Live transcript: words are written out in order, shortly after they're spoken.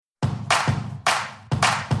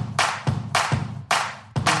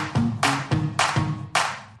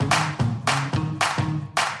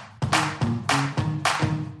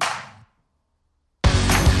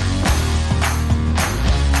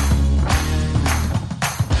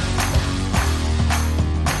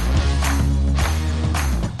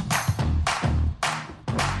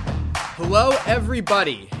Hello,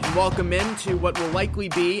 everybody, and welcome into what will likely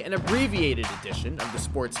be an abbreviated edition of the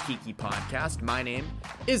Sports Kiki podcast. My name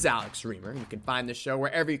is Alex Reamer. You can find the show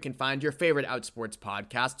wherever you can find your favorite Outsports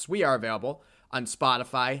podcasts. We are available on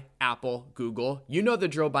Spotify, Apple, Google. You know the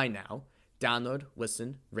drill by now. Download,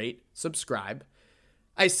 listen, rate, subscribe.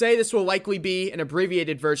 I say this will likely be an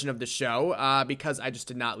abbreviated version of the show because I just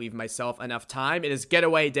did not leave myself enough time. It is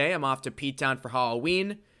getaway day. I'm off to P-Town for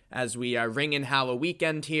Halloween as we ring in Halloween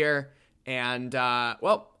weekend here. And, I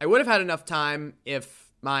would have had enough time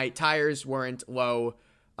if my tires weren't low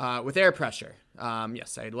with air pressure.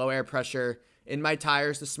 Yes, I had low air pressure in my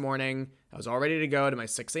tires this morning. I was all ready to go to my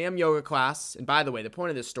 6 a.m. yoga class. And by the way, the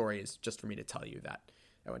point of this story is just for me to tell you that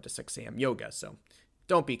I went to 6 a.m. yoga, so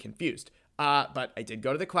don't be confused. But I did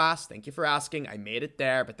go to the class. Thank you for asking. I made it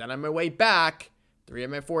there. But then on my way back, 3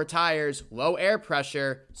 of my 4 tires, low air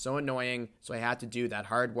pressure, so annoying. So I had to do that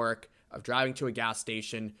hard work of driving to a gas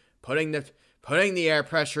station, putting the air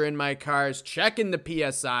pressure in my cars, checking the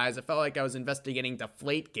PSIs. I felt like I was investigating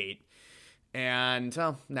Deflategate. And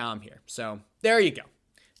now I'm here. So there you go.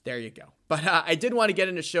 But I did want to get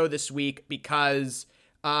into the show this week because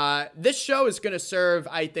this show is going to serve,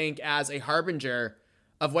 I think, as a harbinger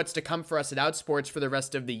of what's to come for us at Outsports for the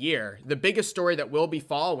rest of the year. The biggest story that we'll be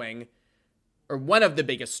following, or one of the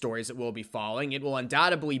biggest stories that we'll be following, it will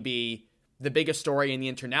undoubtedly be the biggest story in the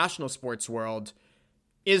international sports world,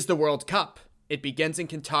 is the World Cup. It begins in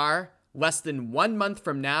Qatar less than 1 month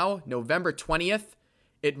from now, November 20th.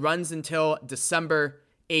 It runs until December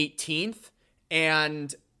 18th.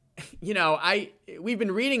 And, we've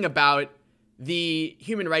been reading about the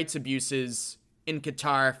human rights abuses in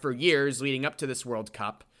Qatar for years leading up to this World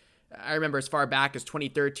Cup. I remember as far back as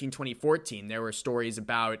 2013, 2014, there were stories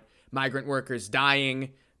about migrant workers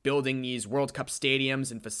dying, building these World Cup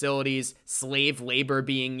stadiums and facilities, slave labor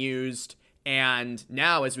being used. And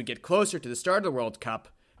now, as we get closer to the start of the World Cup,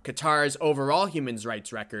 Qatar's overall human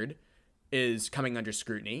rights record is coming under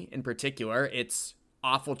scrutiny. In particular, its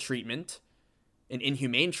awful treatment, and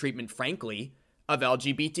inhumane treatment, frankly, of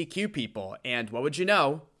LGBTQ people. And what would you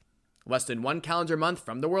know? Less than 1 calendar month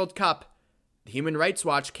from the World Cup, the Human Rights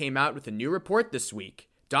Watch came out with a new report this week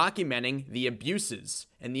documenting the abuses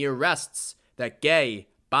and the arrests that gay,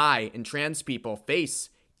 bi, and trans people face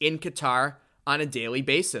in Qatar on a daily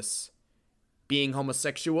basis. Being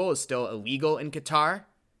homosexual is still illegal in Qatar.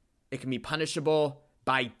 It can be punishable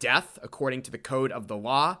by death according to the code of the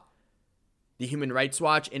law. The Human Rights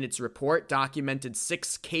Watch, in its report, documented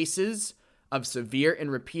 6 cases of severe and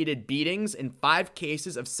repeated beatings and 5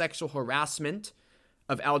 cases of sexual harassment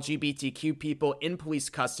of LGBTQ people in police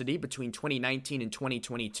custody between 2019 and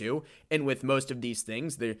 2022. And with most of these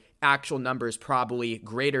things, the actual number is probably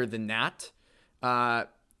greater than that. A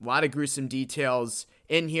lot of gruesome details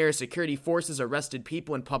in here. Security forces arrested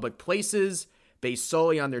people in public places based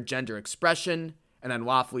solely on their gender expression and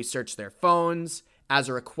unlawfully searched their phones. As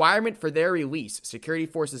a requirement for their release, security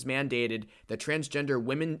forces mandated that transgender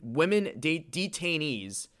women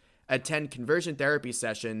detainees attend conversion therapy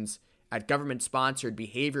sessions at government-sponsored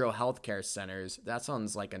behavioral health care centers. That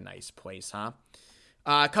sounds like a nice place, huh?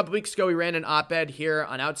 A couple weeks ago, we ran an op-ed here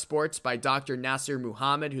on Outsports by Dr. Nasir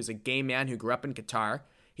Muhammad, who's a gay man who grew up in Qatar.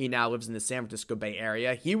 He now lives in the San Francisco Bay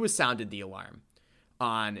Area. He was sounded the alarm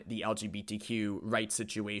on the LGBTQ rights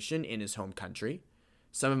situation in his home country.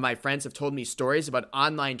 Some of my friends have told me stories about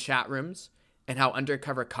online chat rooms and how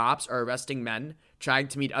undercover cops are arresting men trying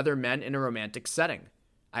to meet other men in a romantic setting.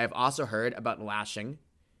 I have also heard about lashing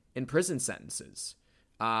and prison sentences.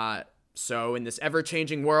 So in this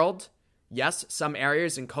ever-changing world, yes, some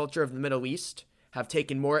areas and culture of the Middle East have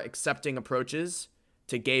taken more accepting approaches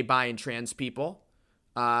to gay, bi, and trans people.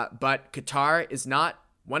 But Qatar is not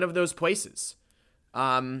one of those places.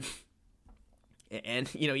 And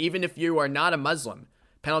even if you are not a Muslim,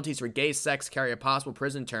 penalties for gay sex carry a possible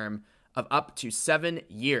prison term of up to 7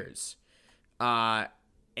 years. I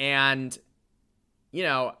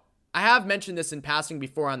have mentioned this in passing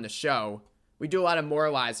before on the show. We do a lot of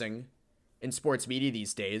moralizing in sports media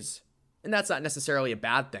these days, and that's not necessarily a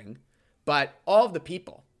bad thing. But all of the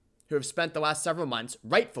people who have spent the last several months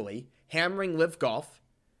rightfully hammering Live Golf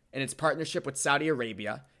and its partnership with Saudi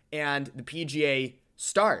Arabia and the PGA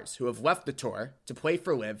stars who have left the tour to play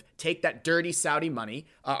for Live take that dirty Saudi money.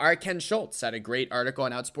 Our Ken Schultz had a great article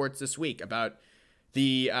on Outsports this week about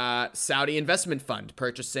the Saudi investment fund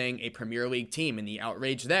purchasing a Premier League team and the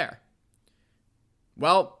outrage there.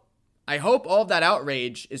 Well, I hope all of that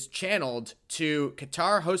outrage is channeled to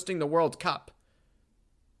Qatar hosting the World Cup,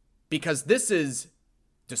 because this is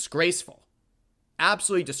disgraceful,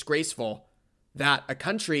 absolutely disgraceful that a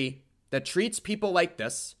country that treats people like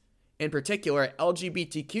this, in particular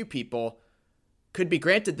LGBTQ people, could be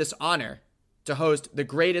granted this honor to host the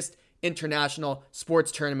greatest international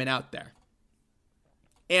sports tournament out there.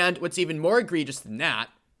 And what's even more egregious than that,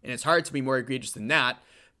 and it's hard to be more egregious than that,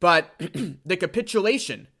 but the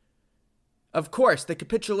capitulation. Of course, the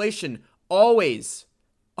capitulation always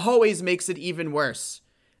makes it even worse.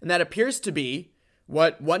 And that appears to be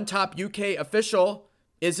what one top UK official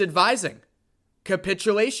is advising.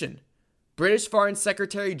 Capitulation. British Foreign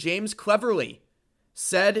Secretary James Cleverly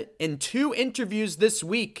said in 2 interviews this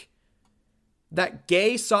week that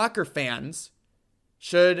gay soccer fans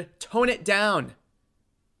should tone it down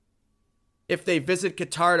if they visit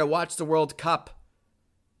Qatar to watch the World Cup.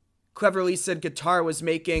 Cleverly said Qatar was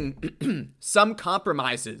making some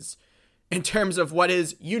compromises in terms of what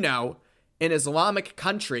is, an Islamic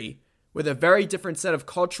country with a very different set of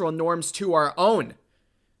cultural norms to our own.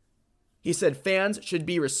 He said fans should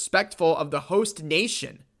be respectful of the host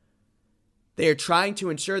nation. They are trying to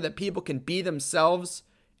ensure that people can be themselves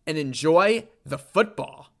and enjoy the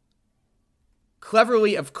football.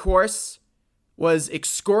 Cleverly, of course, was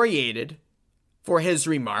excoriated for his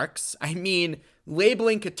remarks. I mean,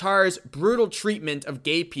 labeling Qatar's brutal treatment of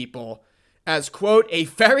gay people as, quote, a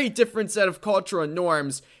very different set of cultural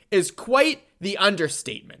norms is quite the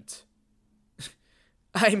understatement.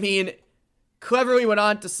 I mean, Cleverly went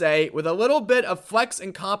on to say, with a little bit of flex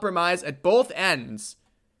and compromise at both ends,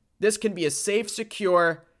 this can be a safe,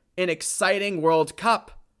 secure, and exciting World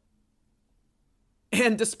Cup.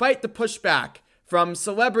 And despite the pushback from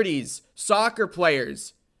celebrities, soccer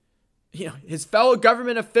players, his fellow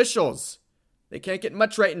government officials, they can't get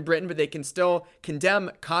much right in Britain, but they can still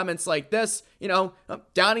condemn comments like this.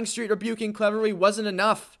 Downing Street rebuking Cleverly wasn't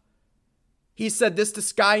enough. He said this to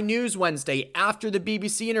Sky News Wednesday after the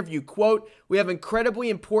BBC interview, quote, "We have incredibly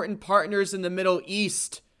important partners in the Middle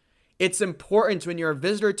East. It's important when you're a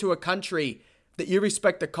visitor to a country that you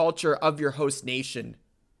respect the culture of your host nation."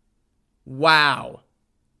 Wow.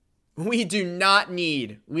 We do not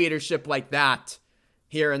need leadership like that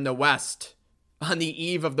here in the West on the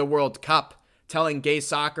eve of the World Cup, telling gay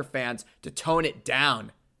soccer fans to tone it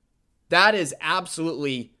down. That is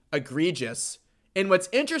absolutely egregious. And what's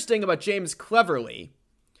interesting about James Cleverly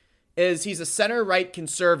is he's a center-right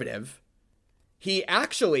conservative. He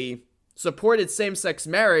actually supported same-sex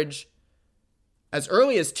marriage as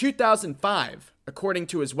early as 2005, according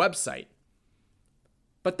to his website.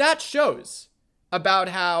 But that shows about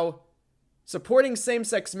how supporting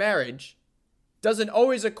same-sex marriage doesn't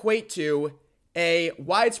always equate to a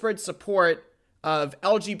widespread support of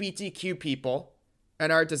LGBTQ people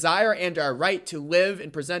and our desire and our right to live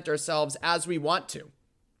and present ourselves as we want to.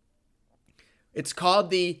 It's called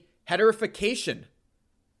the heterification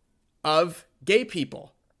of gay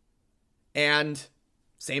people. And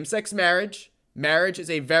same-sex marriage is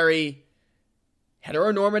a very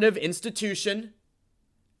heteronormative institution.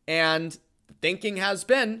 And the thinking has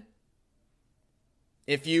been,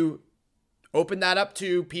 if you open that up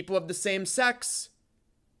to people of the same sex,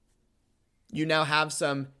 you now have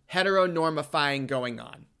some heteronormifying going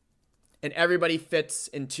on. And everybody fits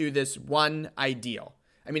into this one ideal.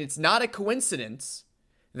 I mean, it's not a coincidence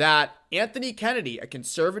that Anthony Kennedy, a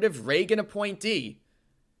conservative Reagan appointee,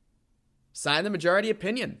 signed the majority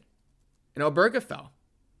opinion in Obergefell.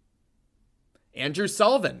 Andrew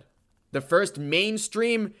Sullivan, the first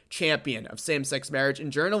mainstream champion of same-sex marriage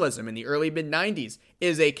in journalism in the early mid-90s,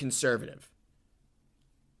 is a conservative.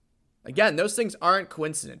 Again, those things aren't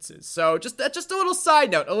coincidences. So just a little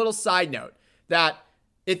side note that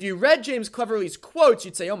if you read James Cleverly's quotes,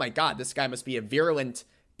 you'd say, oh my God, this guy must be a virulent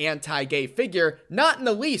anti-gay figure. Not in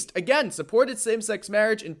the least. Again, supported same-sex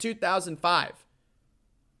marriage in 2005.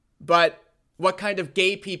 But what kind of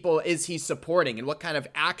gay people is he supporting? And what kind of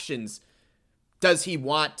actions does he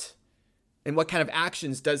want? And what kind of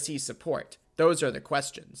actions does he support? Those are the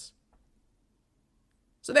questions.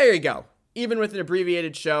 So there you go. Even with an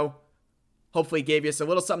abbreviated show, hopefully gave you a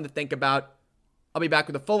little something to think about. I'll be back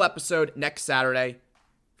with a full episode next Saturday.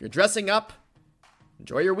 If you're dressing up,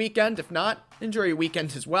 enjoy your weekend. If not, enjoy your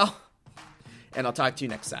weekend as well. And I'll talk to you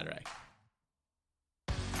next Saturday.